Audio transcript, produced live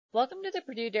Welcome to the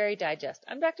Purdue Dairy Digest.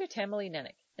 I'm Dr. Tamalee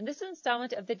Nennick. In this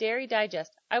installment of the Dairy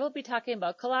Digest, I will be talking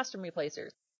about colostrum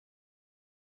replacers.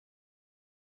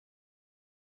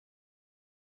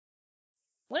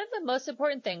 One of the most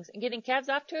important things in getting calves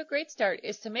off to a great start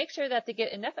is to make sure that they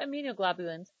get enough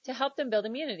immunoglobulins to help them build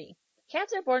immunity.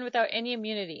 Calves are born without any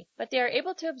immunity, but they are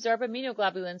able to absorb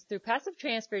immunoglobulins through passive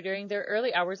transfer during their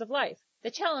early hours of life.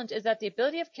 The challenge is that the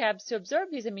ability of calves to absorb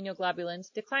these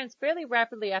immunoglobulins declines fairly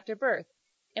rapidly after birth,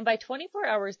 and by 24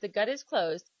 hours the gut is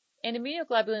closed, and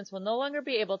immunoglobulins will no longer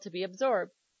be able to be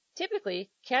absorbed. Typically,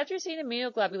 calves receive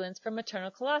immunoglobulins from maternal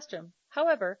colostrum.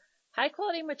 However,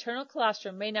 high-quality maternal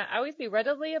colostrum may not always be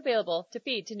readily available to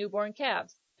feed to newborn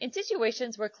calves. In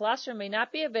situations where colostrum may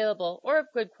not be available or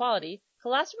of good quality,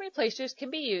 colostrum replacers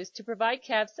can be used to provide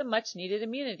calves some much-needed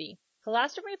immunity.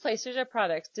 Colostrum replacers are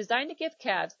products designed to give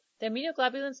calves the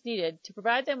immunoglobulins needed to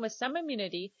provide them with some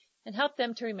immunity and help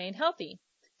them to remain healthy.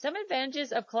 Some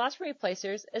advantages of colostrum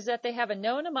replacers is that they have a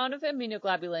known amount of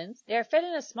immunoglobulins, they are fed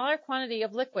in a smaller quantity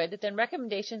of liquid than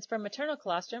recommendations for maternal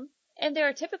colostrum, and there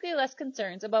are typically less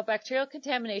concerns about bacterial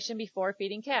contamination before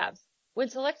feeding calves. When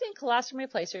selecting colostrum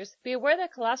replacers, be aware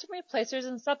that colostrum replacers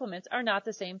and supplements are not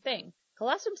the same thing.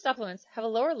 Colostrum supplements have a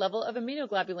lower level of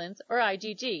immunoglobulins, or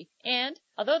IgG, and,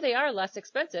 although they are less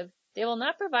expensive, they will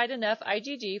not provide enough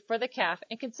IgG for the calf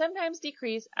and can sometimes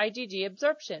decrease IgG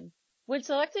absorption. When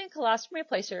selecting a colostrum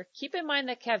replacer, keep in mind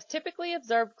that calves typically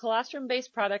absorb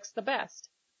colostrum-based products the best.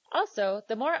 Also,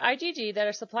 the more IgG that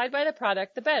are supplied by the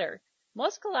product, the better.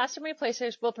 Most colostrum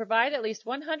replacers will provide at least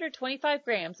 125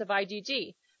 grams of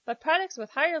IgG, but products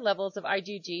with higher levels of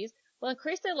IgGs will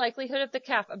increase the likelihood of the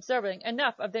calf absorbing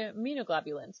enough of the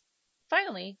immunoglobulins.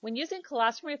 Finally, when using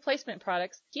colostrum replacement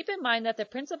products, keep in mind that the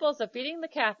principles of feeding the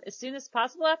calf as soon as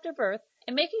possible after birth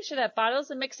and making sure that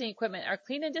bottles and mixing equipment are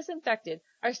clean and disinfected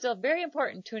are still very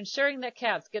important to ensuring that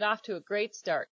calves get off to a great start.